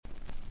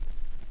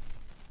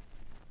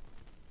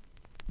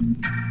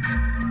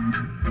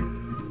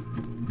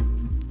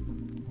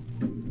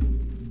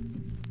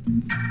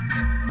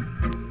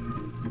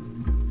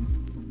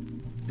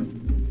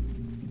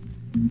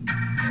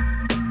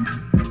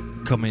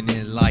Coming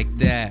in like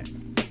that,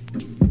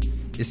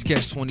 it's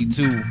Catch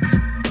 22,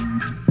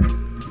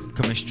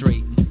 coming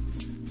straight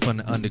from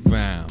the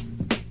underground.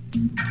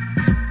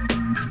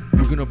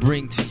 We're gonna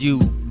bring to you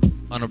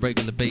on a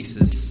regular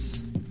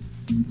basis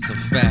some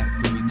fat,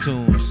 groovy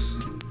tunes,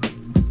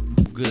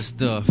 good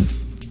stuff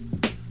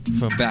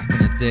from back in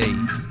the day,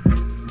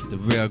 the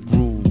rare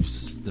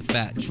grooves, the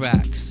fat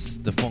tracks,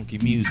 the funky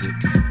music,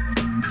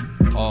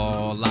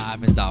 all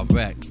live and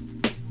direct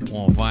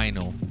on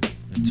vinyl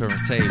and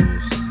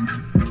turntables.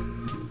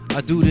 I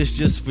do this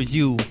just for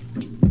you,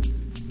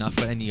 not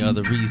for any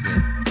other reason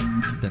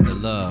than the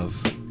love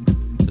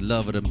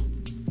of them.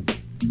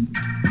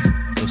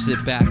 So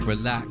sit back,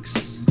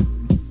 relax,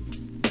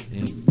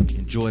 and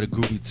enjoy the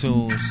groovy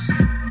tunes.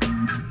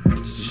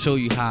 Just to show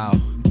you how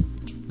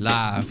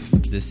live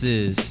this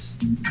is,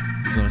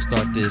 we're gonna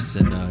start this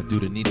and do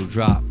the needle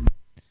drop,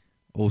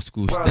 old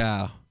school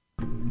style.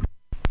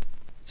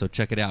 So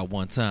check it out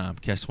one time,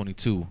 Catch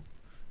 22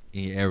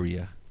 in your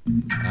area.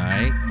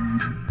 Alright?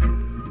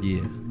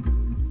 Yeah.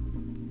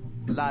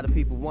 A lot of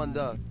people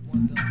wonder,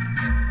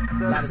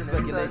 a lot of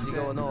speculation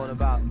going on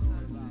about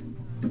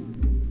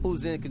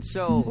who's in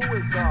control, who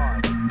is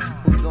God,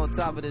 who's on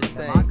top of this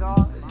thing. Am I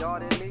God? Is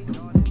God in me?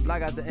 Well, I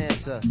got the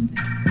answer.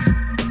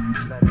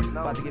 Let us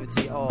know. About to give it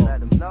to you all. Let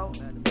them know.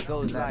 It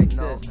goes like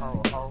this.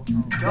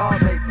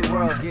 God make the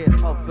world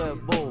get up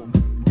and move.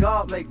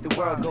 God make the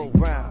world go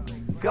round.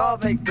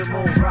 God make the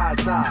moon rise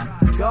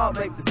high. God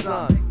make the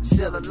sun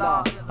chill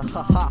Allah.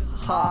 Ha ha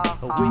ha.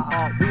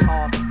 We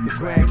are the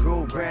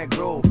grand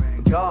groove.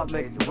 God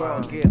make the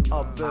world get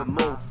up and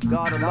move.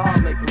 God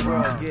Allah make the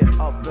world get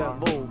up and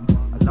move.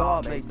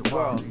 God make the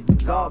world.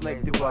 God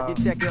make the world. You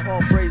check it,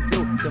 all praise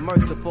due. The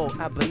merciful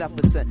and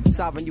beneficent,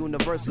 sovereign,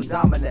 universal,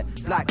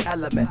 dominant, black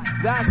element.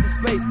 Vast in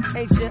space,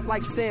 ancient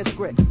like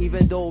Sanskrit.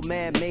 Even though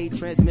man-made,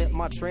 transmit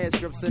my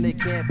transcripts and it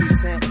can't be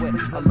tampered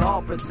with.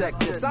 Allah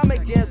protect this. I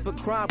make jams for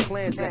crime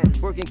clans and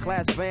working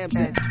class fams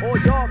and all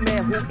y'all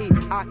man who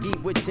eat aki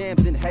with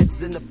jams and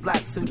heads in the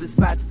flats who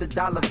dispatch the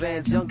dollar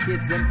vans. Young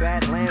kids in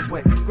bad lands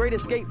with great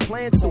escape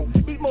plans who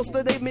eat most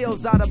of their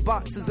meals out of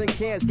boxes and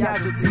cans.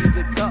 Casualties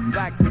and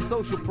cutbacks and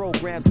social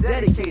programs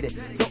dedicated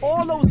to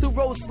all those who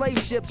rode slave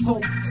ships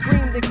who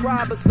screamed and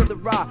cried but still the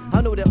ride.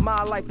 I know that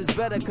my life is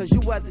better cause you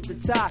weathered the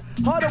tide.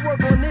 Harder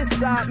work on this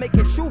side,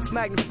 making truth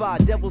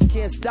magnified. Devils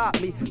can't stop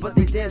me, but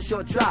they damn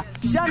sure try.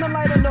 Shine a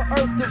light on the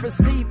earth to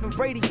receive and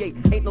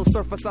radiate. Ain't no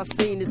surface I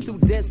seen is too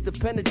dense to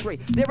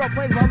penetrate. There are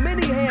plans by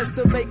many hands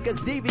to make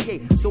us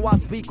deviate. So I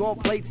speak on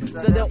plates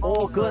so they're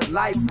all good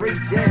life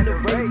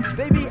regenerate.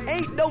 Baby,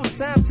 ain't no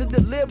time to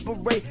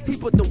deliberate. He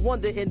put the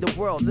wonder in the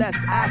world.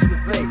 Let's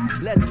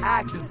activate, let's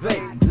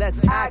activate,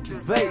 let's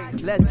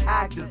activate, let's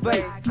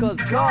activate. Cause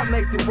God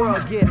make the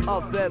world get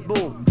up and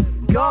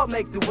move. God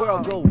make the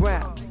world go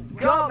round.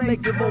 God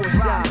make the moon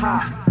shine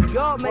high.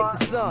 God make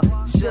the sun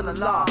chill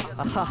Allah.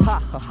 Ha ha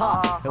ha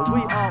ha. And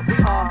we are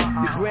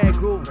the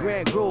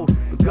grand groove.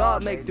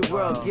 God make the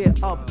world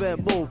get up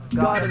and move.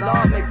 God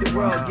Allah make the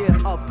world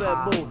get up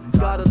and move.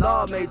 God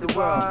Allah made the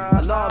world.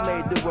 Allah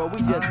made the world. We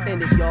just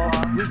in it, y'all.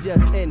 We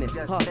just in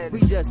it. We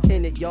just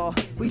in it, y'all.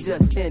 We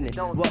just in it.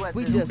 What?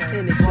 We just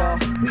in it, y'all.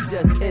 We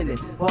just in it.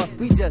 What?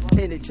 We just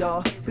in it,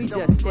 y'all. We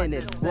just in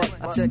it. What?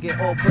 I check it,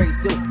 all praise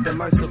due. The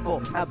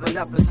merciful and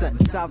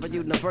beneficent, sovereign,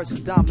 universal,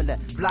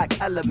 dominant, black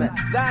element.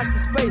 Vast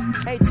in space,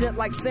 ancient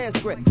like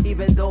Sanskrit.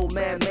 Even though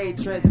man-made,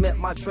 transmit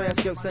my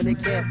transcripts and it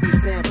can't be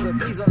tampered.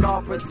 Please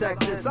Allah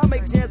protect this. I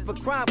make jams for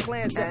crime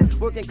clans and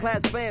working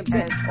class fams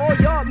and all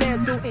y'all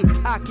mans who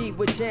eat aki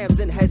with jams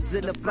and heads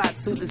in the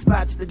flats who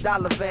dispatch the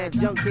dollar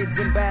vans. Young kids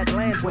in bad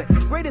land with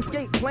great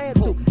escape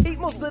plans who eat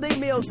most of their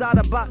meals out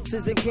of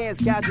boxes and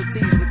cans.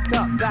 Casualties and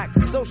cutbacks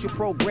and social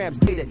programs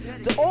catered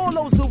to all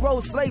those who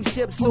rode slave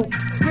ships who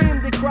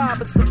screamed and cried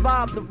but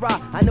survived the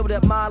ride. I know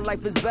that my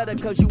life is better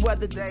cause you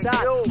weathered the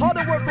tide.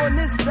 Harder work on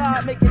this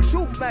side, making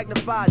truth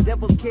magnified.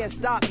 Devils can't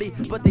stop me,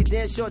 but they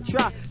damn sure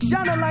try.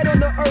 Shine a light on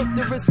the earth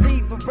to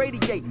receive and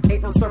radiate.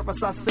 Ain't no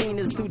surface I seen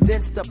is too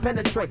dense to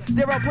penetrate.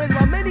 There are plans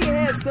by many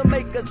hands to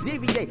make us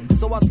deviate.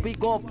 So I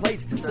speak on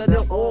plates, so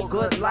they're all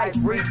good life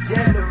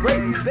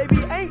regenerate. Baby,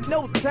 ain't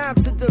no time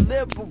to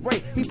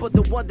deliberate. He put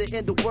the wonder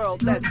in the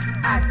world. Let's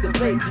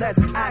activate,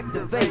 let's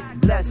activate,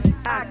 let's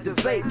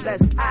activate,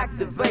 let's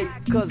activate.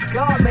 Cause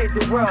God made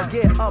the world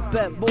get up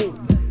and move.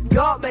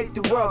 God make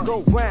the world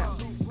go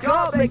round.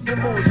 God make the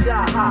moon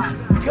shine high.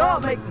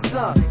 God make the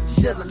sun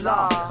chill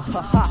Allah.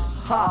 Ha ha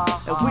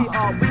ha. And we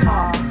are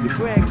the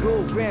grand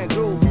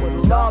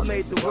groove. God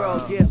made the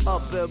world get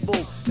up and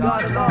move.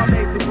 God Allah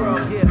made the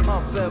world get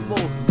up and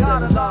move.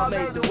 God Allah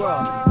made the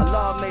world.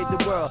 Allah made the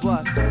world.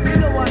 But you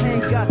know I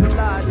ain't got to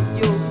lie to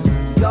you.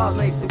 God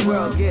make the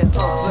world get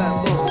up and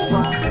move.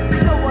 But you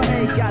know I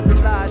ain't got to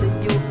lie to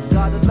you.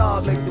 God Allah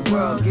make the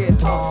world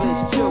get up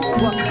and true.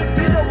 But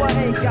you know I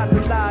ain't got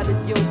to lie to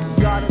you.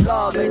 God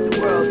Allah make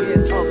the world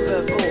get up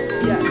and move.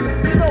 Yeah,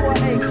 you know I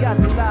ain't got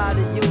to lie.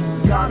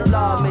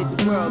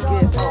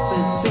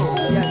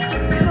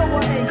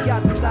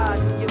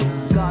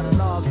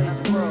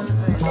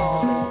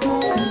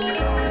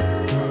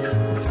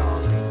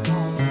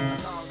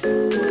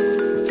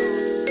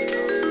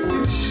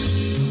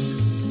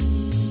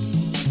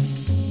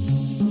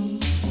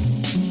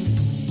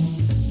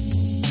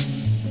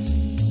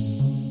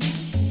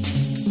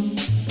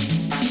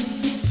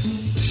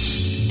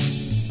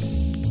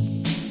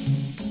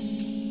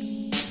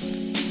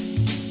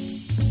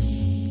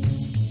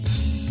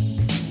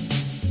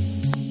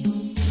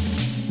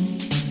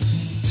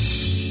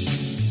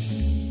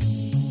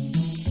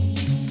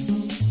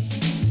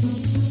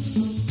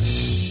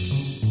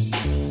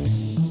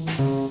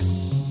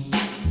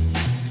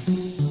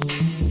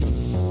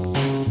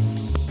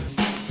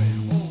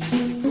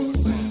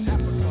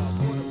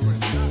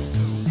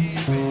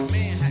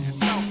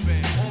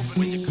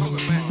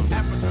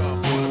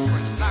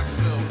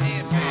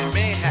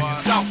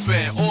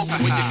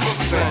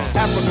 Bend,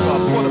 Africa,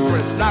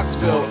 Port-au-Prince,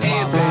 Knoxville,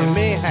 and then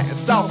Manhattan,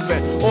 South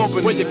Bend,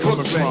 Albany, where you come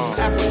from.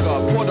 Africa,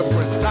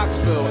 Port-au-Prince,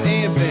 Knoxville,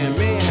 and then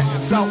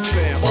Manhattan, South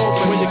Bend,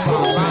 Albany, where you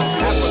come from.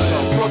 Africa,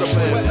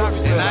 Port-au-Prince,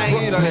 Knoxville,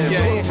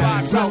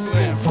 Manhattan, South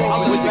Bend,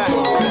 Albany, where you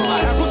come from.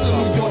 Brooklyn,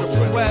 New York,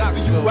 to wherever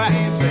you at.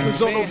 This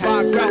is on the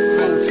rock, South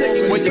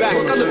Bend, when you're back,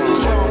 I live the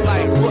charm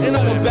life, and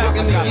I'm back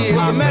in the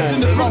years. Imagine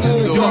if my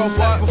whole world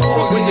was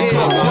before when you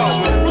come from.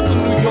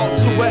 Brooklyn, New York,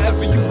 to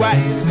wherever you at.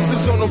 This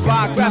is on the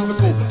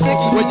biographical,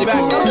 taking you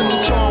back, I live the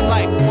charm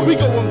life. We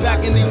going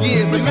back in the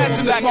years.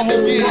 Imagine if my whole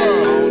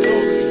world.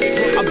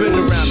 I've been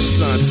around the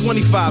sun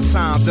 25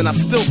 times and I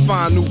still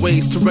find new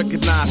ways to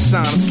recognize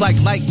shine. It's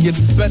like light gets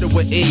better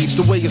with age.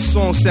 The way your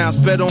song sounds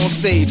better on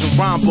stage. And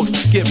rhyme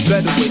books get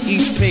better with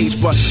each page.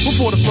 But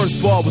before the first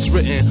bar was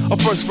written, our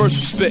first verse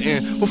was spitting.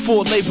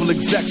 Before label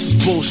execs was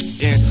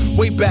bullshitting.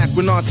 Way back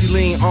when Auntie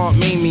Lean, Aunt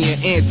Mamie,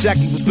 and Aunt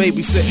Jackie was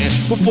babysitting.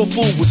 Before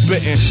food was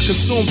bitten,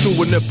 consumed through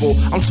a nipple.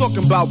 I'm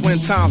talking about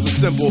when times were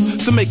simple.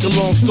 To make a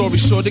long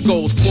story short, it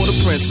goes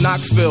Port-au-Prince,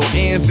 Knoxville,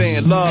 and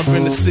then love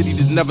in the city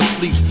that never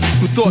sleeps.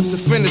 From thought to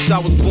finish, I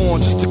was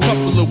born just a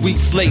couple of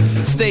weeks late.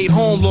 Stayed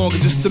home longer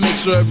just to make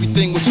sure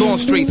everything was on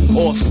straight.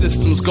 All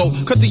systems go.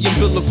 Cut the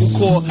umbilical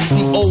cord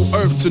from old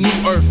earth to new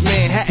earth.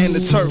 Manhattan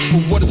to turf.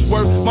 For what it's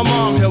worth, my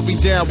mom held me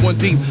down one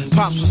deep.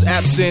 Pops was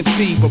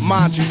absentee, but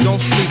mind you, don't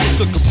sleep. It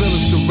took a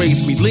village to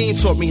raise me. Lean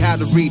taught me how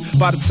to read.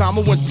 By the time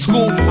I went to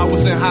school, I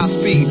was in high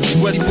speed,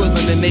 ready,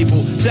 willing, and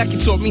able. Jackie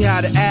taught me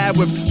how to add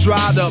with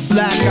dried up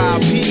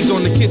black-eyed peas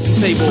on the kitchen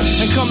table.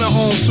 And coming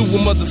home to a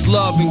mother's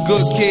love and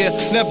good care.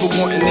 Never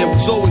wanting there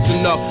was always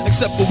enough,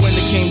 except for when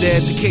it came to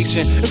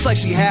education. It's like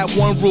she had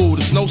one rule,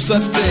 there's no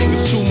such thing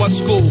as too much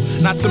school.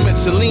 Not to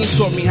mention Lean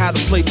taught me how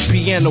to play the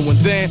piano. And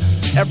then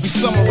every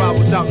summer I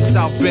was out in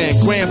South Bend.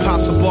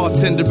 Grandpa's a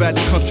bartender at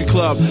the country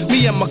club.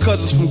 Me and my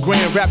cousins from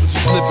Grand Rapids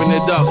was living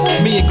it up.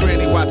 Me and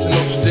Granny watching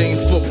Notre Dame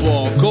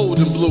football, gold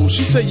and blue.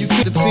 She said you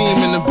get the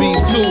team and the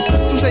bees too.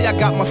 Some say I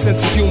got my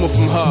sense of humor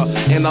from her,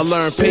 and I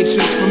learned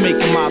patience from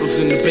making models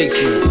in the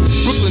basement.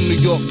 Brooklyn, New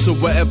York, to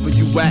wherever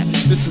you at.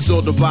 This is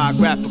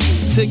autobiographical,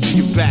 taking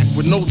you back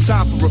with no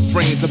time for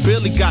refrains. I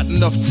barely got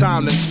enough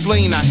time to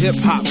explain how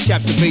hip-hop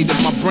captivated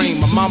my brain.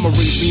 My mama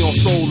raised me on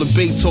soul and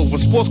Beethoven.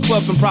 Sports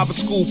clubs and private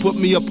school put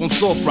me up on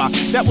soft rock.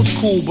 That was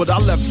cool, but I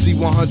left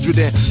C100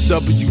 and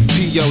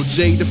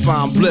WPLJ to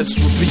find bliss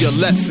would be a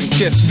lesson.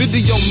 Kiss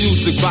video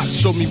music box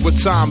showed me what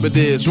time it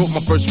is. Wrote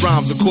my first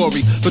rhymes with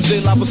Corey, but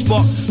J-Live was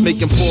Spark,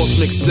 making pause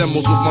mixed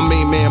demos with my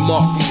main man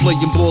Mark from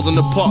playing ball in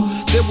the park.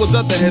 There was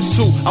other heads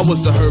too, I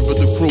was the herb of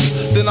the crew.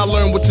 Then I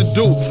learned what to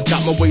do,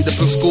 got my weight up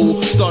in school,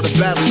 started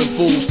battling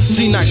fools.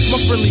 G-Nice, my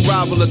friendly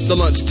rival at the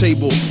lunch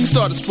table. He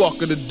started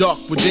sparking the dark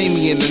with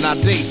Damien and I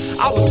date.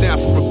 I was down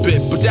for a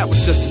bit, but that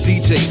was just a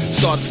DJ.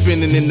 Started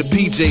spinning in the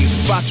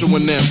PJs, spotching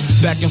them,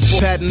 back and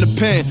forth, padding the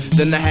pen.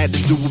 Then I had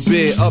to do a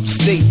bid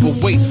upstate, but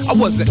wait, I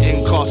wasn't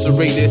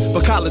incarcerated,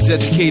 but college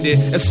educated.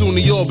 At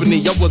SUNY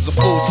Albany, I was a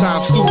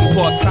full-time student,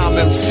 part-time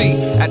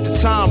MC. At the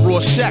time, Raw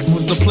Shack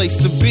was the place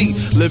to be.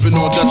 Living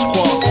on Dutch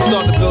Quad,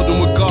 started building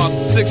with guards,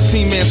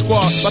 16-man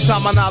squad. By the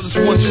time my knowledge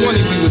 120,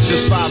 we were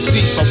just 5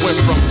 deep. I went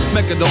from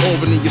Mecca to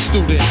Albany, a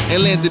student,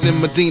 and landed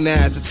in Medina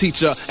as a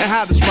teacher. And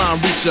how does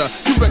rhyme reach ya?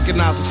 You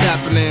recognize what's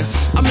happening.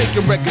 I'm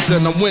making records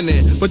and I'm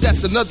winning, but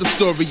that's another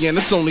story and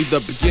it's only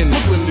the beginning.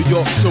 I'm in New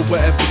York, so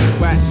wherever you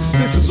at,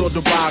 this is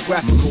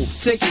autobiographical,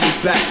 taking you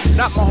back.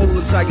 Not my whole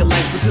entire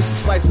life, but just a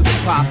slice of the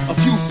pie. A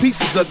few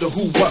pieces of the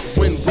who, what,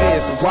 when,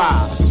 where's, and why.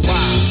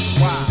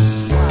 Why?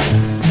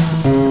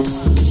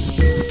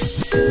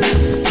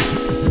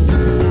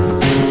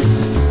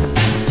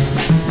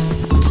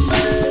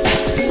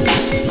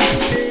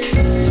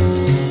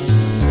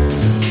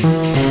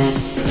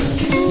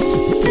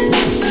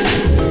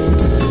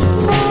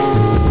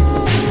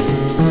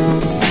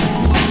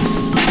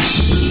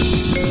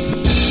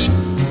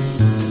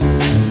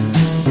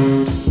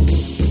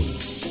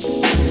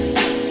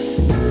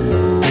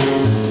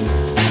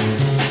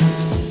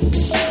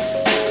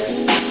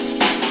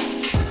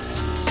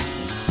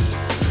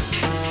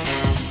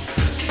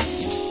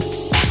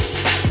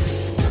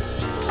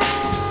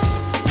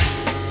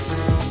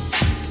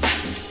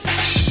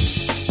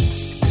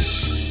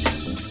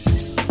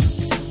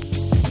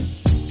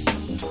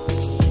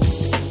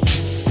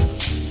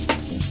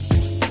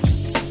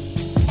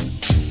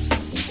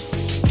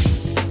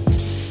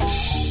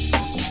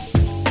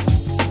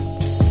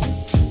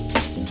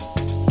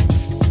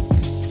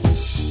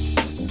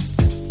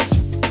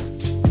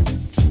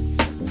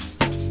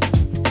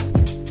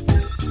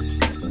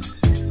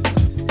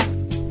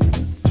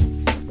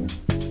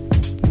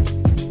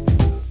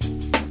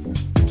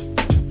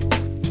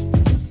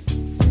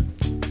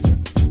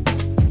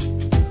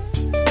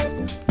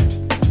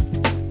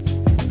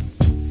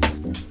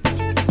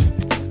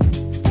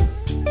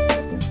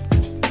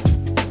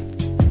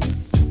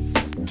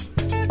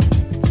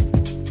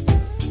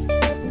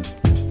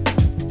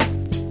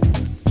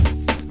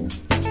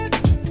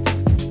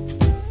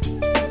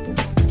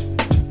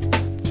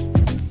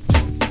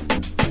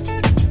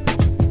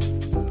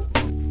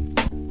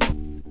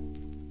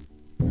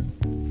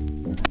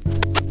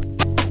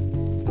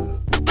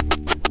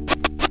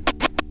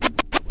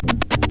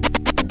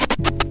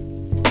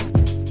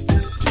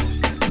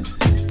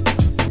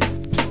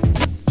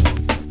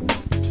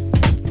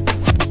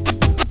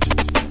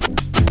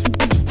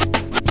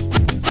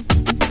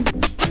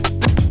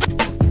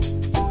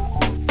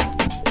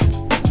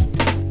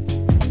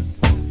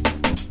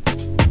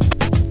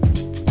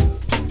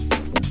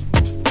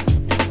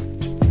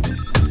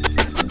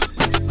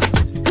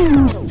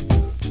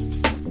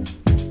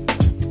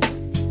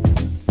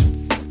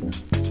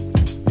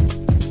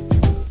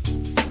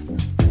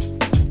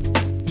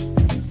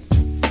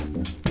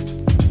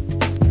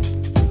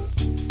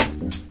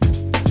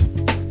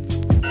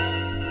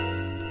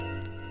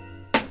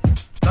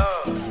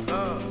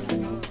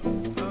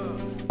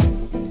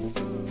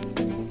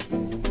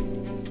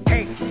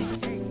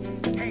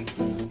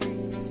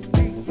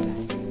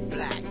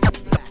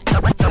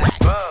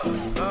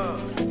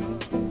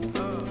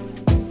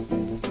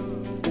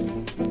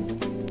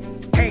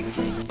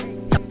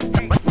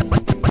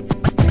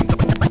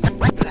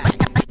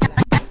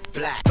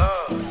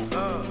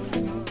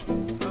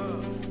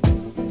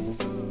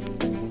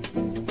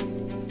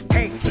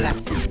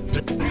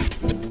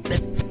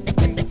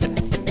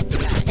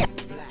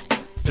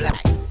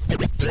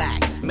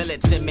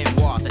 Militant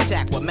memoirs,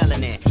 attack with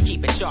melanin.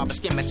 Keep it sharp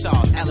as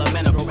scimitars,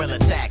 elemental guerrilla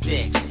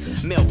tactics.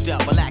 Milked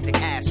up with lactic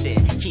acid.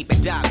 Keep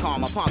it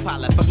 .com upon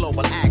pilot for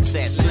global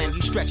access. Slim,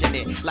 you stretching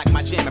it like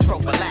my gym and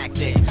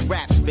prophylactics.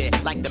 Rap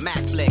spit like the Mac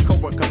flick,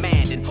 Cobra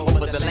commanding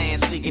over the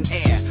land, seeking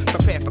air.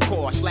 Prepare for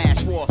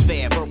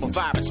core/warfare. Verbal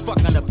virus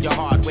fucking up your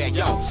hardware.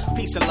 Yo,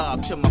 peace and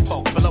love to my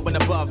folks below and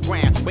above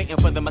ground. Waiting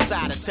for the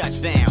Messiah to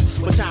touch down.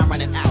 With time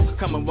running out,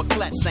 coming with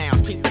clutch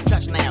sounds. Peep the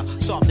touch now,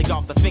 softly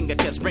off the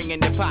fingertips.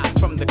 Bringing the pop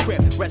from the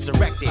crypt,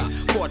 resurrected.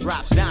 4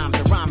 drops, dimes,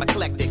 and rhyme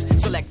eclectics.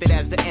 Selected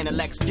as the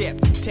intellect's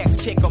gift. Text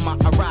kick on my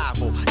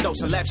arrival. No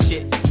celeb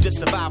shit, just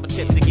survival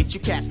tips to get you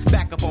cats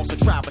back up on some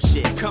tribal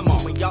shit. Come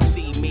on, when y'all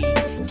see me,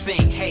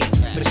 think, hey,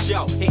 for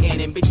sure. Hitting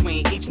in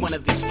between each one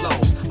of these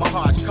flows. My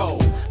heart's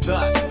cold.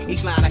 Thus,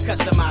 each line I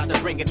customize to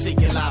bring it to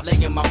you live.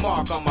 Laying my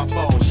mark on my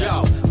foes,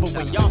 yo. But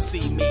when y'all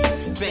see me,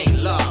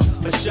 think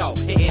love, for sure.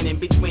 Hitting in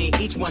between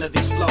each one of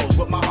these flows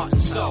with my heart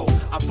and soul.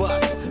 I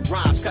bust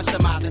rhymes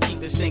customized to keep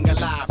this thing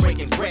alive.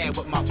 Breaking bread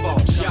with my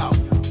folks, yo.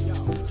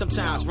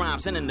 Sometimes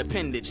rhymes in an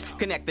appendage,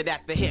 connected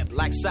at the hip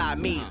like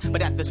Siamese,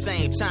 but at the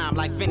same time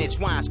like vintage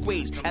wine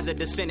squeeze. As a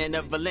descendant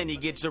of a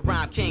lineage of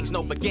rhyme kings,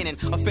 no beginning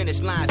or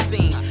finish line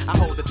seen. I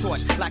hold the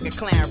torch like a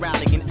clan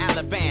rally in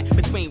Alabama.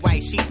 Between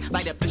white sheets,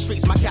 light up the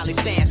streets, my Cali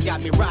stance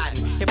got me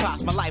riding.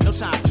 Hip-hop's my life, no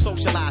time for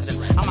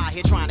socializing. I'm out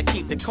here trying to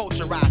keep the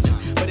culture rising,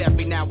 but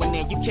every now and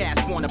then you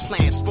cats wanna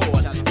plant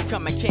spores,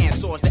 becoming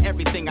cancers to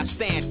everything I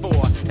stand for.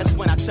 That's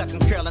when I tuck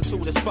and curl into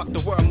this fuck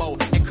the world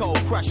mode and cold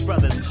crush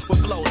brothers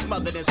with flows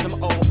smothered in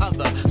some old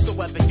other. So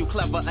whether you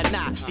clever or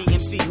not, the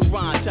MC who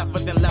run tougher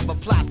than level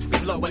plots, be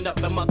blowing up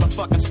the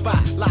motherfucking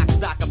spot. Lock,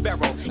 stock, a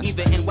barrel,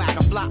 either in whack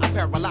or fly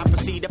apparel. I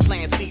proceed to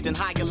plant seeds in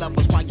higher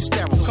levels while you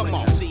sterile. Come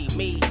on, see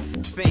me,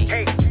 think.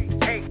 Hey.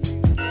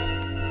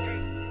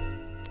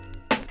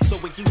 So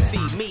when you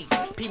see me,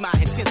 be my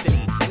intensity,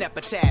 an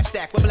epitaph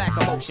stacked with black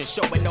emotion,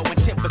 showing no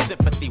intent for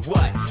sympathy.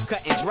 What?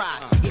 Cut and dry.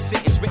 Each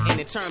sentence written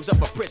in terms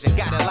of a prison,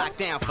 got it locked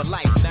down for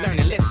life. Learn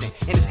and listen,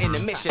 and it's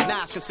intermission.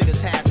 Nas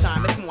considers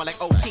halftime, it's more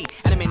like OT,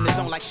 and I'm in the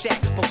zone like Shaq,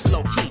 posted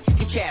low key.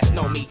 You cats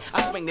know me.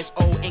 I swing this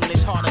old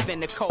English harder than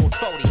the cold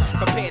 40.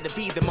 Prepared to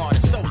be the martyr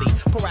solely.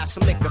 Pour out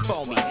some liquor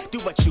for me. Do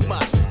what you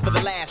must for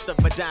the last of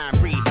a dying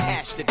breed.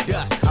 Ash to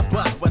dust. I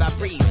bust what I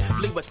breathe.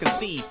 Believe what's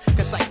conceived.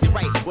 Concisely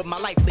right what my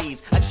life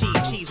leads. Achieve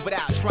cheese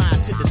without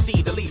trying to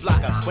deceive the leave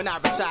locker. When I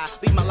retire,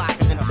 leave my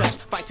locker untouched.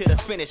 Fight to the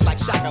finish like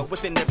Shaka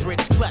within the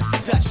British clutch.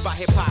 Touched by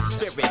hip hop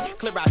spirit.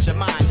 Clear out your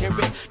mind, hear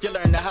it. You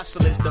learn the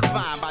hustle is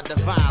defined by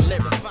divine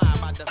lyrics.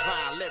 Defined by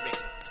divine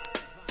lyrics.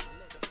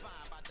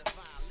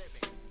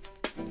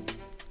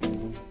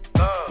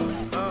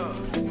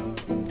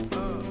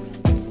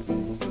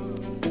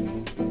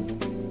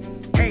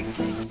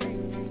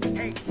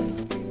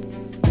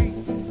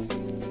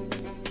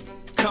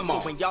 Come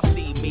on, so when y'all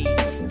see me,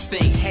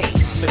 think, hey,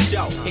 for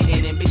sure.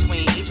 Hitting in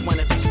between each one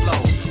of these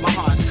flows. My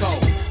heart's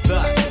cold.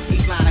 Thus,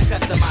 each line I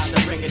customize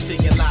to bring it to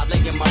you live.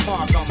 Laying my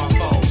mark on my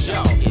foes,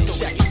 yo.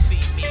 So check it,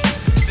 see me,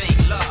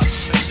 think love,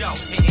 for sure.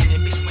 Hitting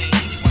in between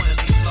each one of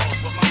these flows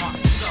with my heart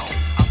and soul.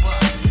 I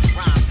bust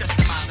rhymes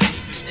customized to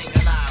keep this thing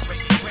alive.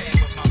 Breaking bread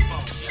with my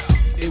foes, yo.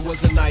 It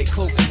was a night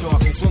cloaked in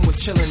darkness, wind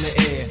was chill in the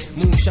air.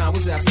 Moonshine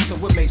was absent, so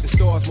it made the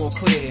stars more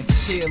clear.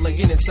 Here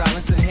laying in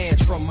silence and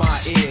hands from my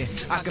ear.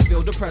 I can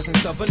feel the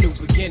presence of a new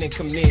beginning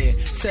come near.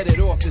 Set it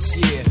off this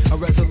year, a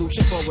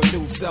resolution for a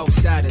new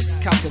self-status.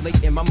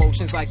 Calculating my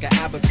motions like an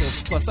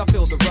abacus. Plus I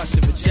feel the rush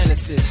of a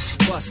genesis.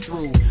 Bust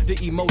through the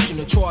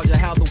emotional charge of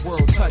how the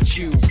world touch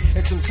you.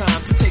 And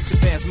sometimes it takes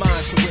advanced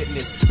minds to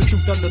witness the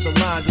truth under the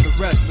lines of the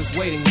restless,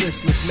 waiting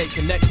listless. Make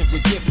connection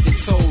with gifted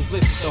souls,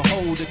 lift the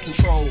hold of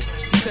control.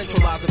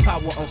 Decentralize the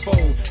power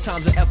unfold.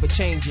 Times are ever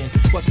changing,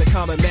 but the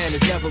common man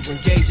is never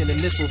engaging in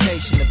this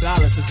rotation. The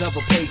balance is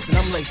ever pacing.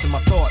 I'm lacing my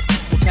thoughts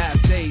with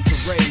past days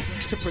of rays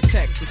to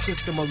protect the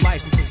system of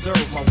life and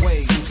preserve my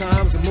ways.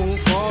 Sometimes the moon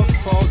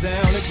fall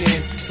down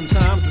again.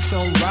 Sometimes the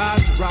sun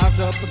rise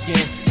up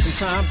again.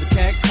 Sometimes the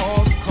cat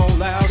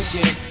call out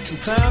again.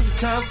 Sometimes the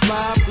time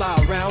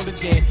fly around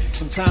again.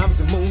 Sometimes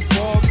the moon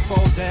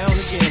fall down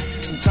again.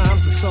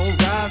 Sometimes the sun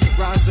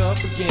rise up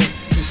again.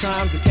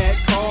 Sometimes the cat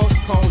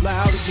call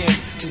out again.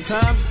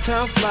 Sometimes the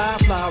time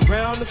fly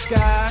around the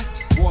sky.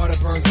 Water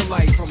burns the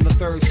light from the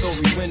third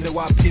story window.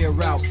 I peer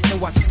out and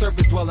watch the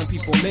surface dwelling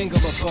people mingle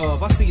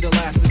above. I see the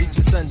last of each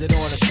descended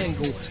on a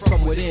shingle.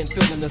 From within,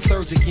 feeling the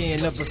surge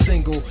again of a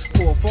single.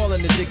 Poor falling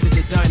addicted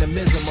to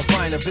dynamism. A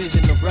finer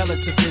vision of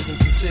relativism.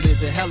 Consider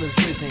the hell is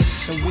risen.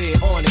 And we're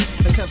on it.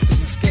 Attempts to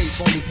escape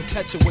only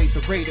perpetuate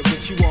the rate at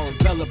which you are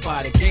enveloped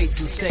by the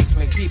gates. Mistakes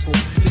make people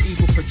the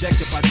evil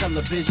projected by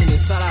television.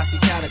 Inside I see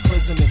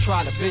cataclysm and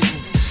try the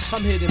visions.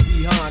 I'm hidden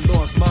behind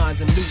lost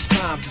minds and new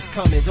times is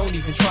coming. Don't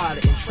even try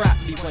to entrap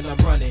me when I'm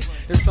running.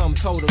 The sum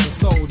total of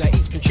soul that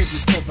each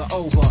contributes to the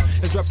over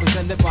is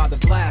represented by the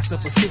blast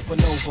of a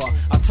supernova.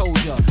 I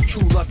told ya,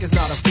 true luck is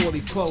not a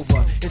four-leaf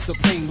clover. It's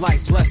supreme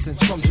life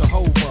blessings from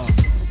Jehovah.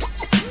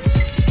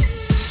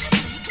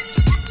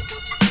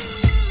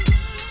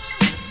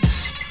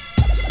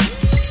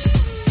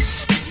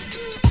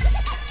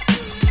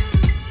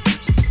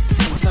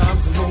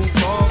 Sometimes the moon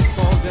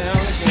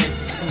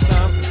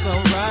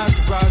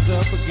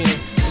again.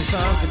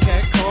 Sometimes the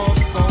cat call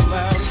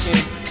loud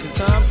again.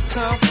 Sometimes the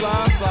town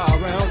fly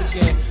around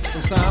again.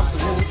 Sometimes the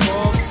roof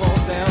fall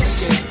down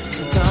again.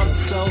 Sometimes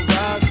the sun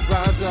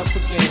rise up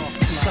again.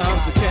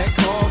 Sometimes the cat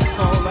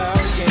call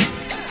loud again.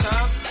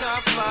 Sometimes the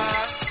town fly.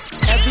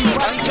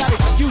 Everybody got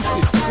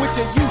excuses, which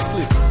are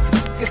useless.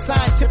 A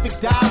scientific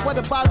die, what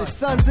about his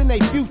sons and their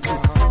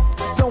futures?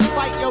 Don't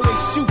fight, yo, they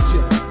shoot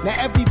you. Now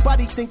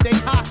everybody think they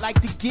hot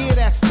like the gear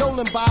that's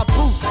stolen by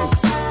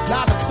boosters.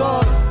 Not a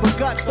thug, but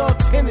got thug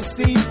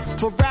tendencies.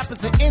 For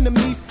rappers and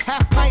enemies,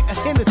 half pint of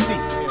Hennessy.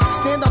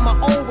 Stand on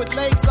my own with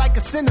legs like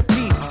a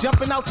centipede.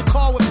 Jumping out the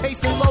car with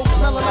pace and low,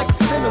 smelling like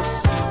the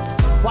centipede.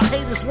 Why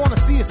haters wanna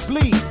see us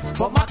bleed,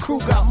 but my crew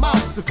got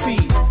mouths to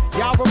feed.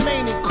 Y'all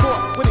remain in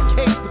court with a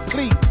case to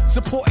plead.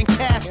 Supporting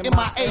cash,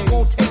 MIA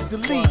won't take the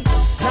lead.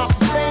 Not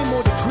for fame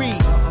or the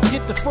greed.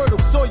 Get the fertile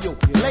soil,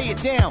 lay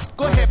it down.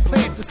 Go ahead,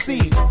 plant the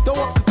seed. Throw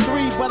up the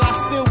 3, but I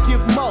still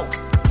give more.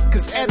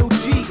 Cause Edo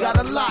G got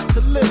a lot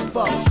to live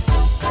for.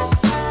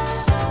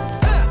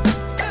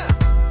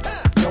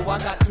 Yo, I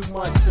got too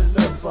much to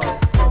live for.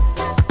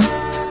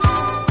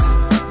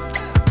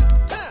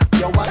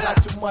 Yo, I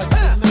got too much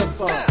to live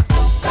for.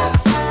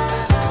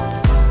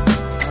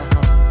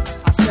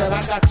 I said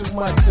I got too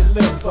much to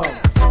live for.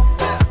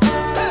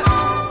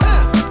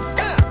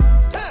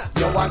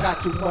 Yo, I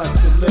got too much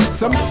to live for.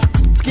 Some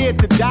scared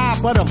to die,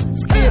 but I'm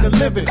scared of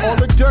living. All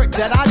the dirt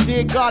that I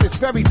did, God is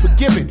very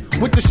forgiving.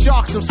 With the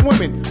sharks, I'm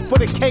swimming. For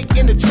the cake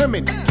and the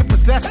trimming. Get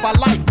possessed by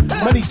life,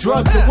 money,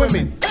 drugs, and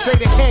women.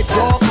 Straight ahead,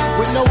 dog,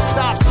 with no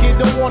stops, kid.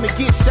 Don't wanna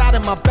get shot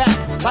in my back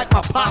like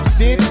my pops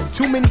did.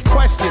 Too many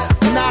questions,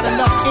 and not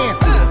enough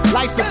answers.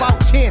 Life's about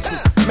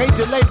chances,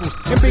 major labels,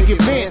 and big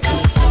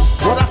advances.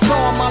 What I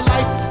saw in my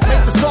life,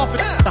 make the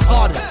softer, the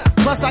harder.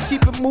 Plus I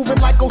keep it moving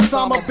like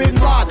Osama bin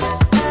Laden.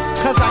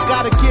 Cause I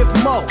gotta give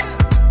more.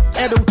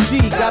 Edo G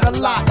got a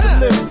lot to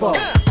live for.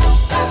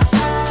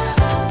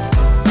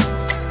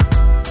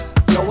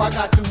 Yo, I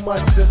got too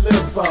much to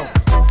live for.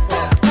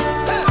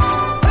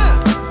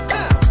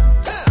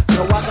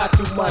 Yo, I got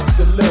too much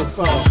to live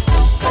for.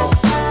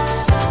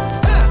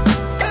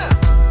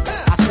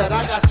 I said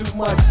I got too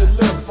much to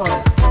live for.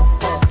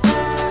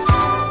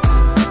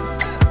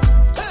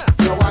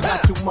 Yo, I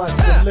got too much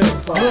to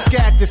live for. Look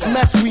at this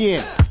mess we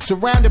in.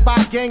 Surrounded by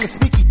a gang of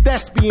sneaky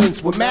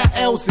thespians with mad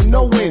L's and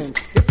no wins.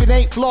 If it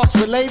ain't floss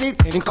related,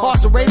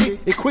 incarcerated,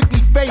 it quickly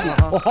faded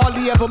or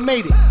hardly ever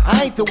made it.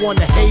 I ain't the one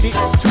that hate it.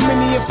 Too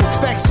many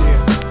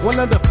imperfections. One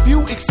of the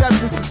few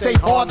exceptions to stay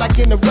hard like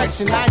an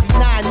erection.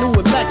 99 new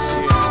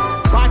election.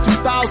 By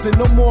 2000,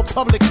 no more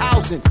public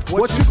housing.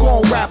 What you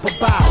gon' rap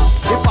about?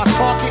 If I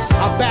talk it,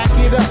 I'll back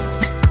it up.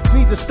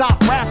 Need to stop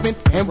rapping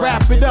and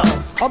wrap it up.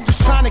 I'm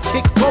just trying to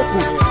kick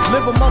vocals,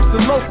 live amongst the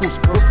locals,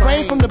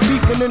 refrain from the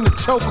beefing and the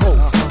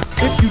chokeholds.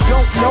 If you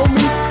don't know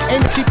me,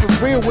 aim to keep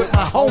it real with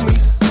my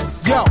homies.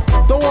 Yo,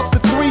 throw up the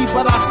 3,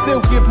 but I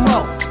still give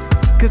more.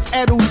 Cause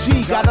Edo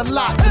G got a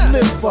lot to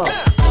live for.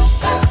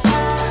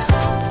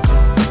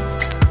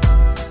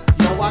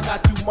 Yo, I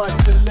got too much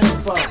to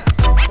live for.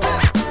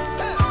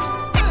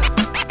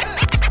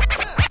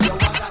 Yo,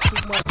 I got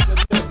too much to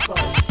live for.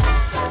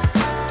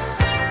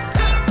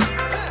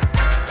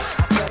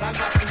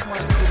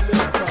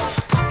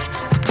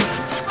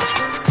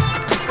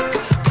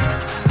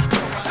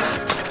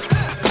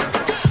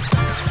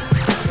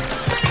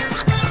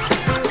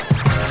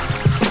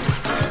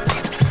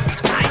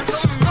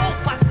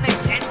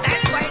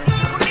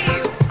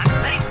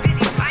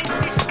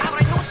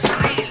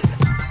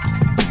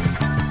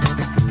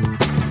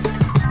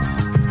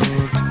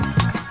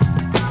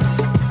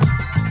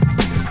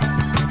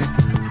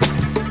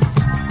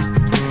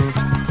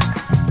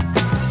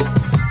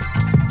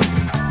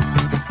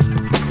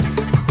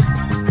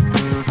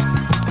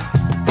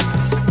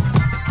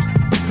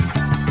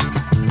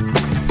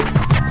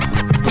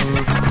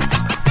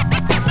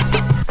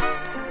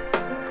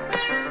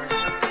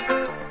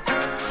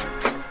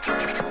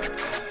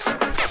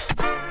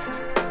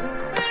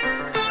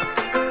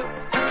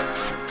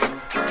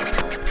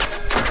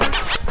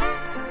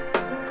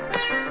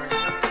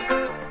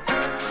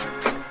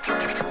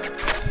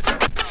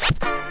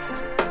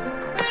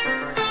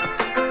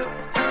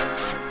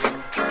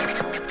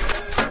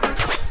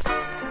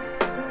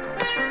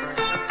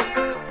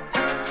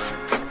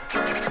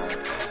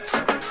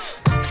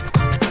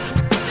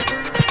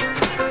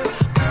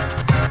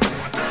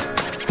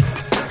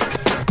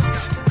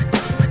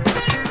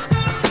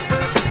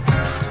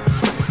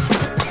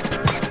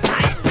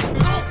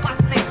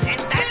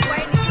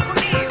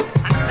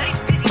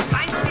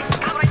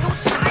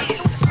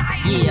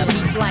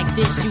 Like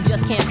this, you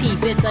just can't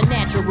peep. It's a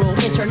natural,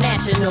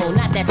 international,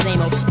 not that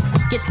same old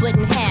get split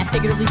in half.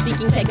 Figuratively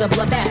speaking, take a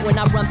bloodbath when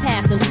I run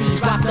past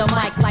MCs. Rock the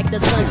mic like the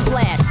sun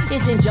splash.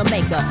 It's in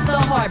Jamaica,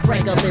 the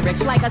heartbreaker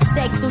lyrics like a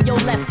stake through your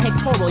left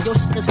pectoral. Your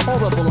shit is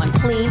horrible, I'm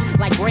clean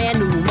like brand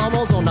new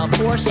momos on a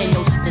Porsche, and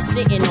your shit is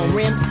sitting on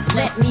rims.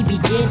 Let me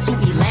begin to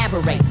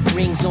elaborate.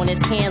 Rings on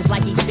his hands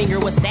like each finger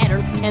was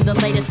Saturn, and the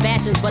latest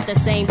fashions, but the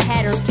same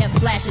patterns kept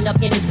flashing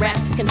up in his rap.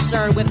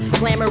 Concerned with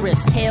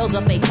glamorous tales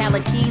of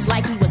fatalities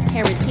like he was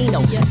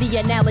Tarantino. The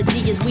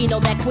analogy is we know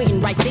that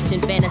Quentin write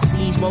fiction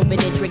fantasies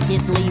woven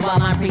intricately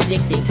while I'm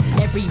predicting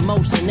every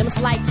motion. Them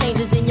slight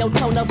changes in your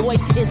tone of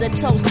voice is a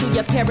toast to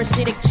your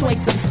parasitic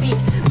choice of speak.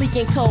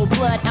 Leaking cold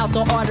blood out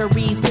the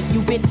arteries if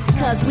you been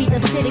cause we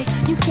acidic.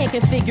 You can't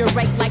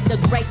configurate like the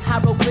great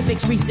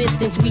hieroglyphics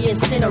resistance we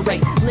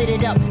incinerate. Lit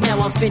it up, now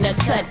I'm finna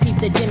cut. Peep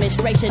the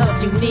demonstration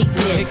of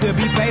uniqueness. It could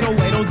be fatal,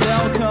 wait till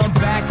they'll come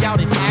back out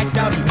and act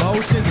out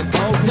emotions and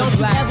don't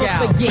you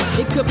ever forget,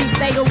 it could be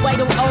fatal, wait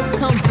till Oak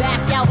come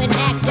back out and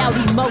act out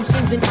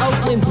emotions in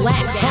Oakland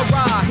blackout.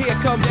 Hurrah, here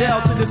comes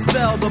Dell to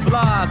dispel the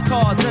blahs,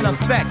 cause and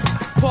effect.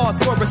 Pause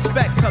for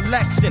respect,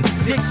 collection,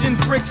 diction,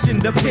 friction,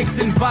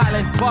 depicting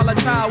violence,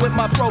 volatile with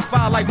my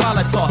profile like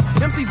Molotov.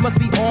 MCs must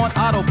be on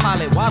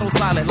autopilot, waddle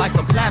silent like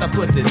some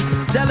platypuses.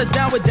 Dell is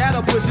down with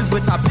data pushes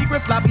with top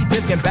secret floppy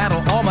disk and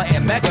battle armor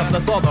and mecha,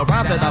 plus all the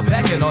rhymes that I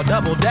beckon on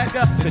double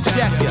decker to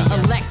check ya.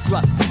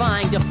 Electra,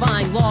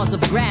 defying laws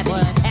of gravity.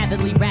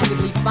 Avidly,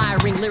 rapidly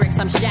firing lyrics,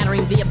 I'm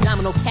shattering the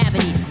abdominal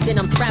cavity. Then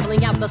I'm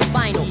traveling out the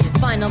spinal,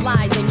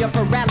 finalizing your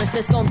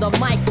paralysis on the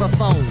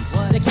microphone.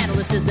 The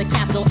catalyst is the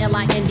capital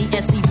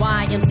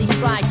L-I-N-D-S-E-Y. MCs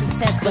try to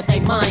test, but they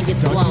mind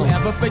gets blown. Don't you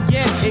ever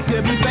forget, it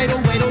could be fatal,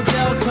 wait till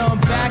they'll come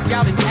back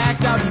out and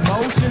act out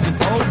emotions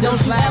and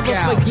don't you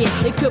ever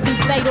forget, it could be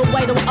fatal,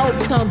 wait till Oak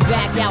come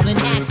back out and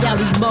act out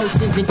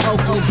emotions in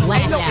Oakland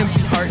blackout. Ain't no MC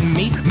hurting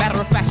me, matter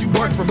of fact you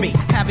work for me.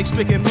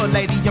 Havoc-stricken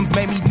palladiums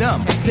made me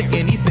numb to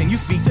anything you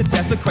speak to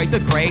desecrate the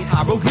great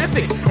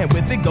hieroglyphics. And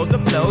with it goes the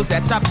flows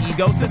that chop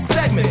egos to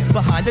segments.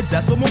 Behind the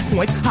decimal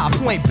points, I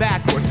point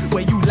backwards.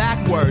 Where you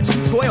lack words,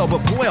 you toil but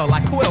boil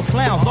like coil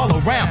clowns all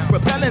around.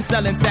 Repelling,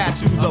 selling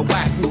statues of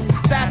whack fools.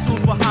 Statues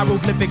for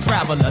hieroglyphic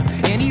travelers.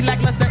 Any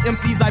lackluster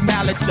MCs I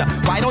mallet ya.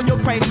 Right on your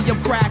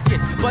cranium, crack it.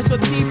 Bust your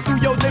teeth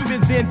through your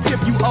limbs, then tip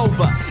you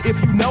over. If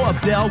you know of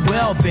Dell,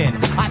 well then.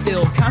 I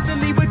ill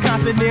constantly with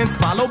consonants,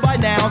 followed by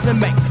nouns and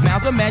make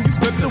nouns and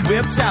manuscripts to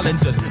whip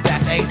challengers.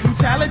 That ain't too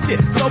talented.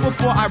 So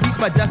before I reach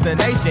my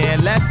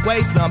destination, let's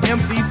waste some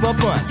MCs for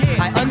fun.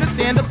 I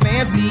understand the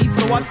fans' needs,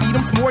 so I feed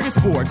them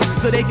smorgasbords.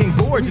 So they can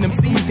gorge and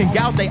MCs can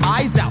gouge their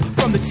eyes out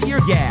from the tear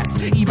gas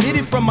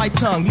emitted from my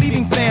tongue,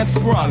 leaving fans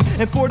sprung.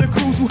 And for the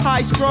crews who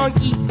high-strung,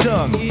 eat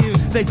dung.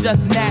 They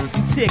just gnats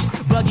and ticks,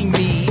 bugging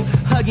me,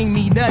 hugging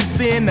me nuts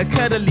in a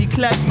cuddly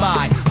clutch.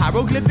 My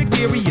hieroglyphic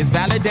theory is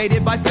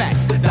validated by facts.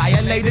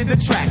 Dilated the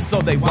tracks,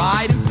 so they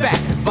wide and fat.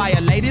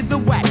 Violated the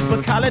whack,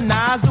 but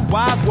colonized the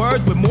wise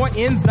words with more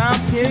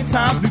enzymes, 10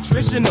 times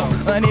nutritional.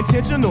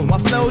 Unintentional, my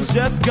flows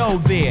just go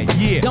there,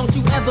 yeah. Don't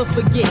you ever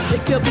forget,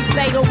 it could be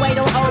fatal, wait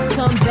till Oak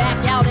come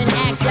back out and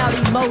act out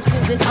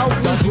emotions in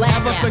Oakland Don't you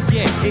blackout. ever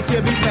forget, it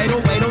could be fatal,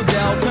 wait till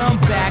Dell come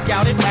back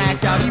out and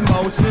act out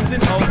emotions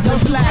in Oakland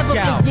Don't you blackout.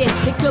 ever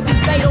forget, it could be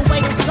fatal,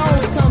 wait till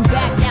souls come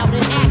back out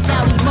and act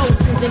out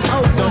emotions in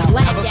Oakland Don't you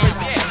ever blackout.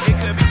 forget, it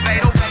could be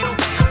fatal,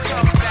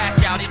 come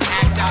back out and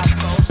act out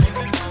emotions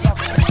in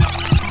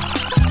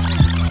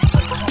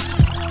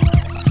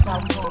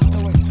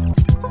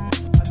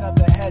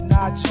Another head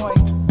nod joint.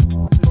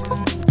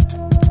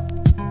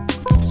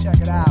 Check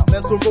it out.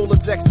 Mental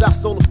Rolodex, I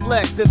solar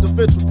flex,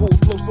 individual,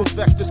 flow so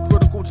vectors,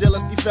 critical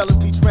jealousy, fellas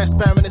be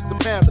transparent, it's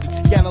apparently.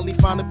 Cannily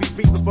find to be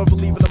reason for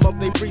believing them up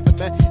they breathing,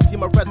 man. See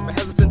my regimen,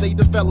 hesitant, they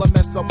develop,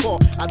 mess up all.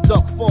 I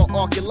duck for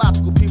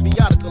archaeological,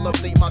 periodical,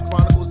 update my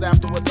chronicles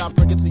afterwards, I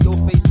bring it to your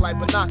face like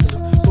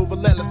binoculars. So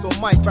relentless on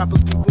mic,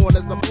 rappers be born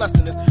as I'm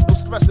blessing this. No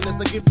stressing this,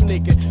 I give you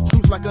naked,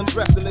 truth like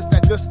undressing this,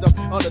 that good stuff,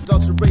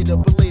 unadulterated,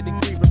 belated,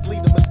 grieving,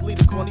 bleeding,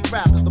 misleading, corny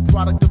rappers, the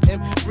product of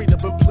breeding,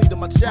 been pleading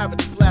my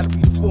charity,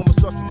 flattery, the form of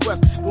such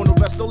request. Wanna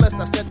rest no less,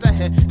 I set the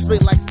head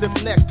straight like stiff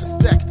necks, the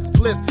stacks, this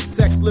bliss,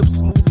 text lips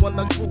smooth when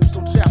I groove,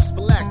 so chaps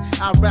relax.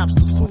 I raps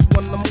the suit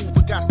when I move,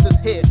 I got this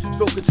head.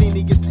 Stroke a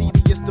genie gets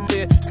tedious to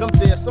bear. Come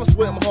there, some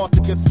swear I'm hard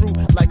to get through,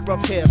 like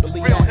rough hair,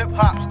 believe Real that. hip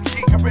hop's the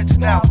key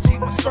originality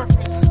with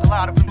surface. A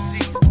lot of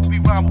MCs be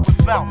rhyming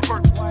without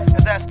purpose,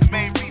 and that's the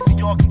main reason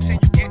y'all continue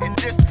getting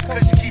dissed,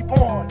 cause you keep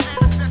on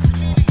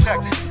check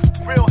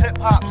it. Real hip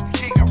hop's the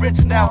key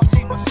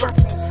originality with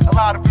surface. A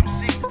lot of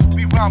MCs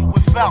be rhyming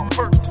without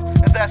purpose,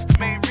 and that's the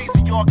main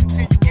reason y'all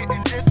continue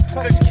getting dissed,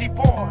 cause you keep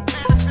on.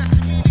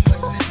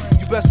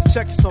 You best to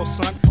check yourself,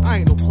 son. I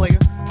ain't no player.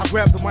 I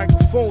grab the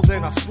microphone,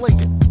 then I sling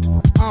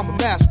it. I'm a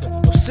master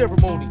of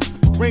ceremonies,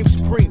 reign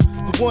supreme,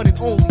 the one and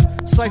only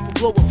cipher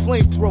blower,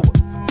 flamethrower,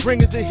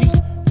 bringing the heat.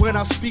 When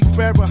I speak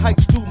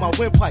Fahrenheit through my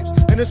windpipes,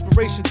 an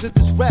inspiration to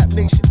this rap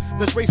nation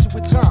that's racing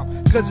with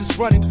time, cause it's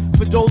running.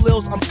 For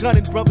Dolils, I'm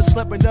gunning. Brothers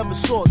slept and never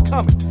saw it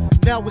coming.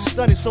 Now it's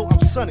stunning, so I'm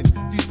sunning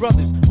these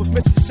brothers with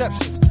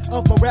misconceptions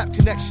of my rap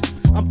connection.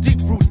 I'm deep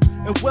rooted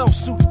and well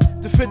suited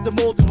to fit the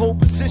mold and hold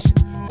position.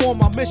 on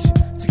my mission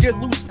to get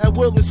loose at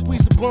will and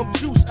squeeze the bum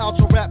juice out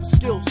your rapping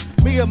skills.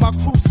 Me and my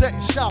crew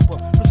setting shopper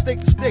from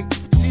state to state.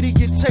 CD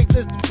get taped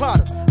as the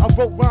product. I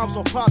wrote rhymes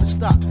on product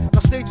stock. Now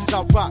stages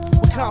I rock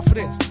with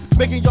confidence,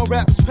 making your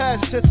rappers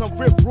past tense. I'm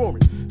rip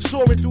roaring,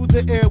 soaring through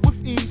the air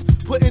with ease,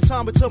 putting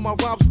time until my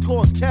rhymes would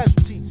cause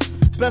casualties.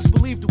 Best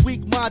believe the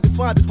weak minded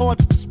find it hard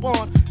to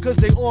respond, cause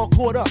they all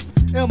caught up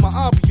in my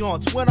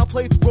ambiance when I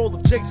played the role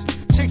of Jason,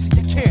 chasing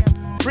your camp,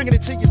 bringing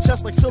it to your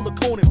chest like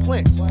silicone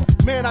implants.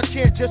 Man, I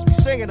can't just be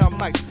saying I'm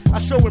nice. I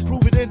show and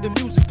prove it in the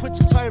music. Put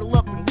your title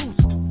up and lose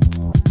it.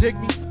 Dig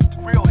me?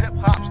 Real hip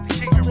hop's the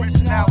key.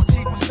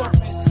 Originality was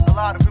surface. A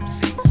lot of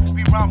MCs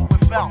be rhyming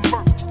without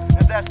purpose,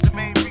 and that's the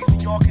main reason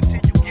y'all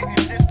continue getting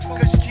this,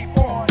 cause you keep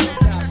on.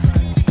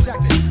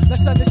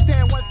 Let's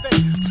understand one thing.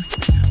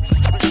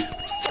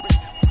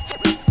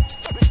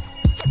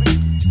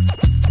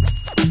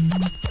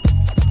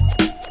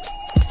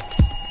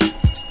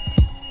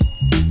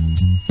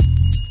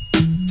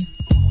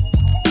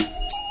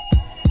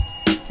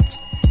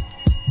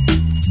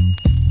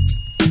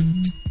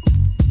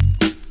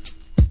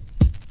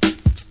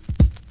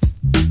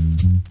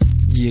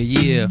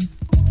 Yeah.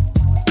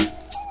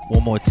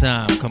 One more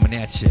time, coming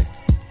at you.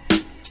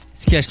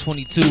 It's Catch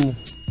 22,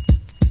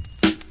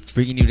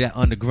 bringing you that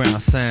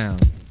underground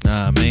sound.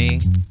 Nah, I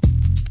mean.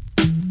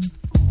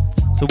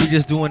 So we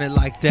just doing it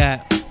like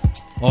that,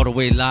 all the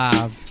way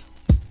live.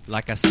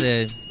 Like I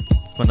said,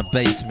 from the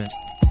basement.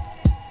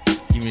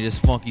 Give me this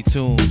funky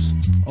tunes,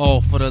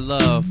 all for the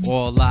love,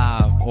 all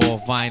live, all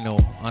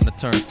vinyl on the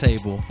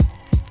turntable.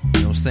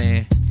 You know what I'm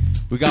saying?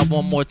 We got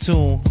one more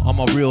tune. All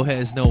my real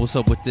heads know what's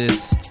up with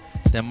this.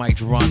 That Mike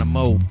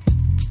Geronimo.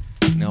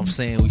 You know what I'm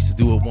saying? We used to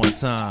do it one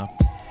time.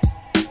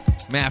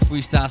 Mad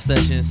freestyle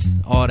sessions,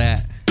 all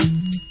that.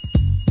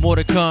 More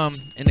to come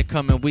in the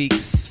coming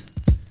weeks.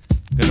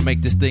 Gonna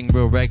make this thing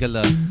real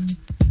regular,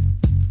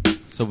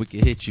 so we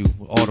can hit you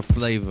with all the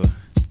flavor.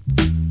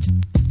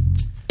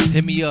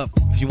 Hit me up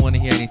if you want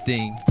to hear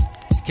anything.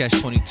 It's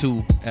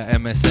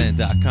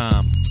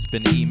catch22@msn.com. It's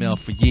been an email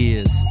for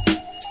years.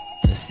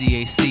 That's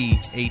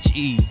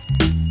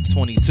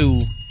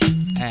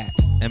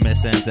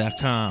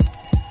CACHE22@msn.com.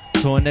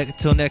 Till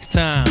next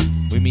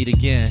time, we meet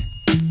again.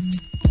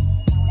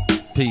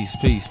 Peace,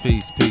 peace,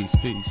 peace, peace,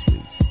 peace, peace.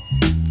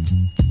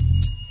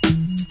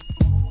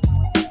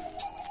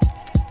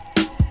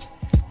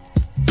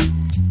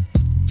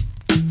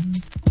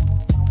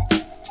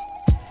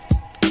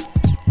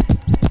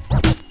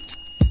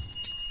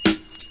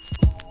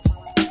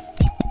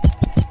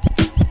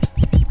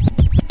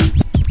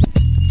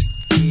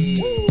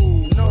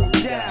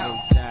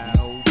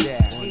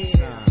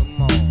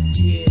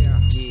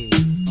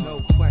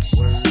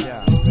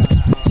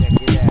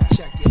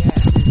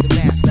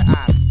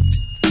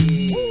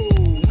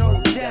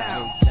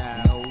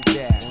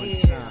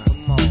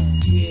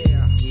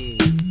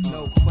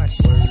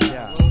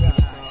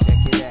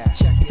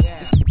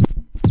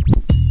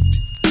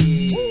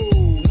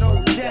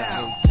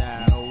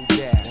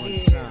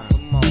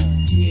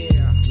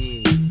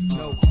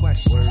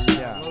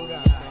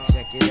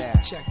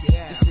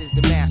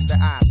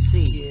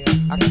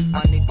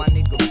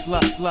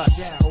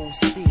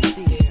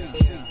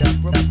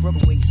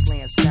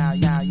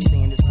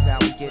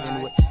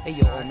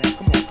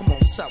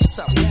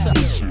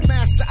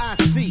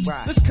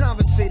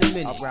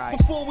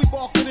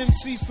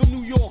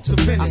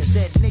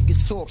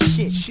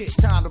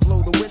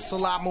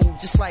 I move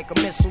just like a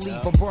missile,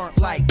 leave them burnt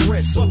like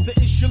bristle. But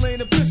the issue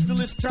ain't a pistol,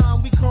 this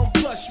time we come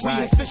flush. We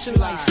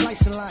officialize,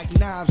 slicing like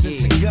knives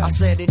into guts. I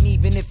said, and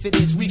even if it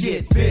is, we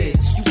get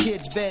bids. You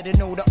kids better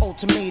know the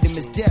ultimatum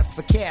is death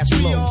for cash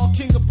flow. We all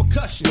king of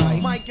percussion.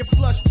 Mike and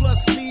Flush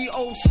plus me,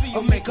 OC.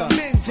 Or make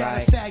amends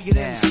out of faggot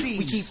MCs.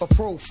 We keep a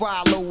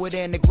profile lower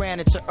than the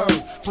granite to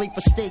earth. Play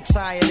for stakes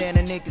higher than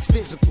a nigga's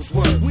physical's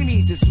worth. We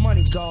need this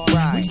money, God.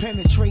 We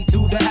penetrate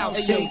through the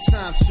outstates.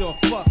 Time sure,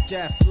 fuck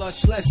that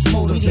Flush. Let's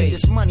motivate. We need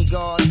this money,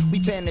 God. We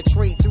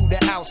penetrate through the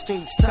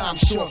outstates. Time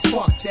sure,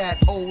 fuck that.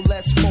 Oh,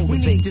 let's motivate. We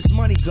need this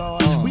money,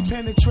 God. We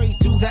penetrate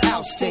through the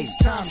outstates.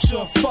 Time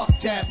sure, fuck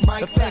that.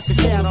 Mike, the fact is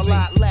that a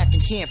lot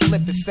lacking, can't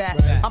flip it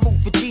fat. I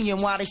move for G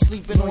and while they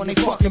sleeping on they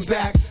fucking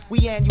back.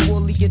 We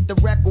annually get the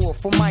record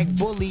for Mike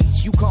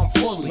bullies. You come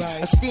fully.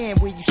 I stand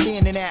where you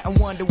standing at and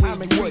wonder where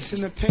I'm you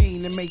increasing the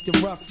pain and make the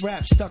rough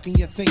rap stuck in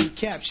your thinking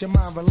caps. Your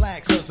mind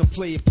relax. Cause I'm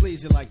player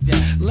pleasing like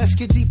that. Let's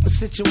get deeper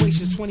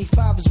situations.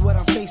 25 is what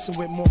I'm facing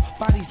with more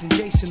bodies than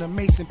Jason.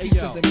 Amazing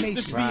piece of the nation.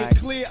 This be a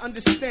clear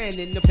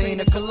understanding. The pain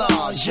of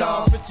collage,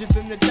 y'all. Richer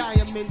than the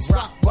diamonds.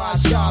 Rock by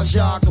Jar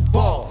Jar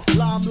Gabal.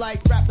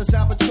 Limelight rappers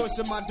have a choice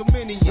in my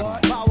dominion.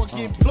 Power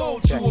get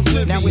blown to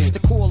oblivion. Now it's the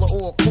caller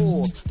or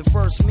calls. The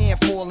first man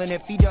falling.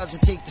 If he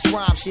doesn't take this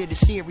rhyme shit as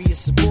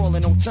serious as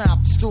balling. No time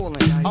for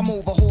stalling. I'm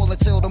overhauling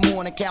till the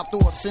morning to count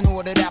thoughts in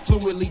order that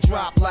fluidly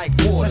drop like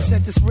water. Let's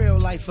set this real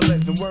life for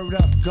living. Word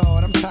up,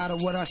 God. I'm tired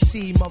of what I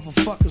see.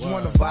 Motherfuckers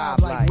wanna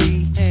vibe like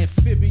we.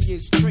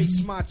 Amphibians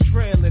trace my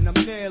trail and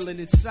I'm nailing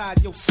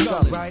inside your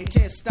skull. Right.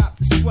 Can't stop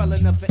the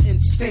swelling of an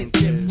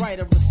instinctive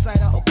writer,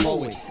 reciter, or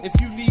poet. If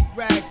you need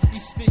rags to be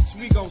stitched,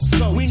 we gon'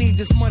 sew. We need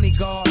this money,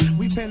 God.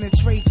 We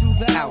penetrate through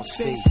the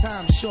outstates.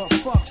 Time short.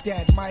 Fuck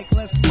that, Mike.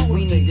 Let's motivate.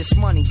 We need this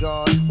money,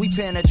 God. We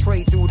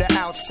penetrate through the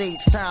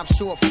outstates. Time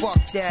short.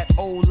 Fuck that.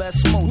 Oh,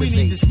 let's motivate. We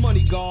need this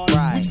money, God.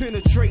 Right. We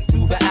penetrate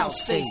through the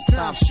outstates.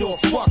 Time short.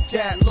 Fuck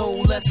that.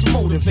 Low. Let's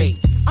motivate.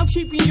 I'm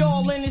keeping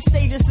y'all in a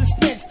state of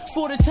suspense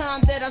for the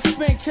time that I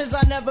spent, cause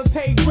I never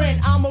paid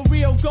rent. I'm a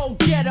real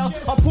go-getter,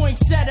 a point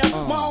setter.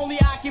 My only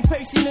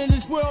occupation in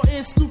this world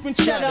is scooping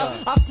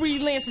cheddar. I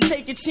freelance and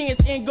take a chance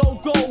and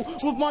go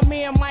with my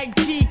man Mike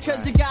G,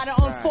 cause it gotta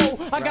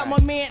unfold. I got my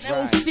man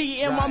OC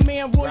and my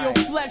man Royal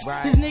Flesh.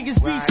 His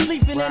niggas be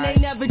sleeping and they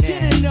never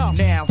get enough.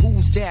 Now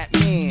who's that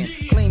man?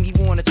 Claim he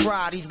wanna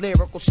try these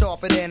lyrical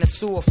sharper than a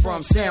sword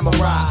from Samurai.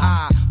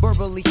 I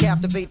verbally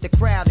captivate the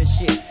crowd and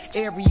shit.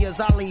 Areas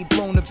I leave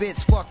blown to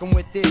bits, fucking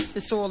with this.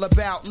 It's all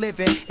about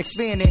living,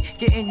 expanding,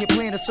 getting your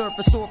plan to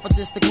surface off of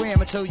just a gram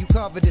until you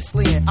cover this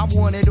land. I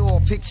want it all,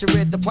 picture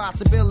it, the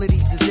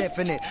possibilities is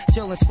infinite.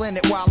 Chillin'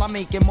 splendid while I'm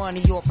making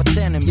money off a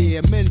tenement.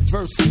 Yeah, men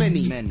versus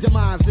many.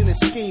 Demise in a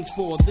scheme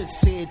for this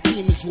here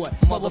team is what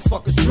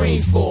motherfuckers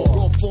dream for.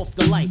 Off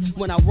the light,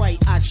 when I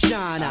write, I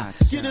shine. I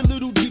get a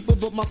little deeper,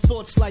 but my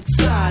thoughts like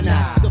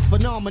cyanide. The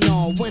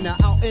phenomenon winner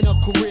out in a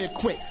career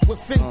quick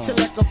with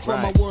intellect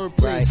from my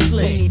wordplay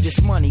slick. We need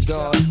this money,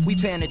 God. We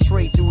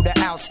penetrate through the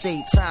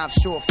outstate. Time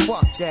short,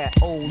 fuck that.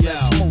 Oh,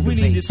 let's motivate. We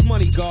need this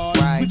money, God.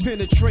 Right. We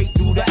penetrate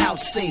through the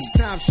outstates.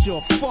 Time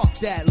short, fuck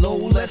that. Low,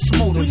 let's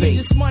motivate. We need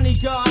this money,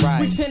 God.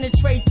 Right. We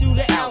penetrate through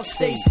the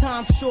outstates.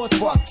 Time short,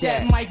 fuck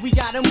that, Mike. We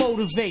gotta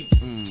motivate.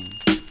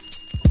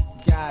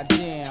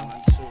 Goddamn.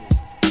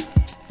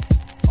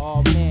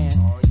 Oh man.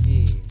 Oh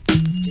yeah.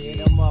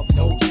 Hit them up,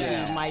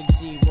 OC, Mike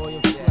G,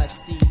 Royal Flesh,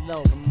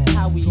 C-Lo.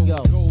 How we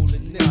go?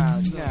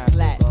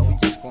 Flat. We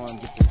just gonna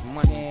get this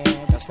money. Man,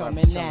 we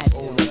coming at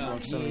you.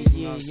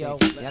 Yeah, yo. Y'all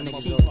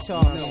niggas Keep don't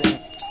talking.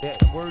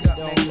 that word up,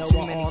 man. Know Too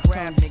what many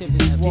crab niggas alternatives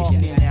is walking.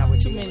 kicking in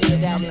nowadays. Too many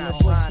of that I'm in the not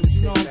trying to bushes, you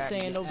sit know what I'm back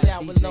saying? No and doubt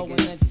these with low in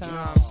niggas, the you know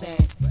what I'm time.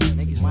 saying?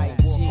 Niggas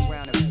Mike wanna walk G,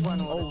 around in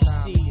front all the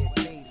time and get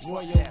paid. Fuck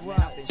Royal that, man. I've been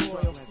Rock, Royal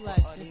struggling for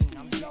Flesh.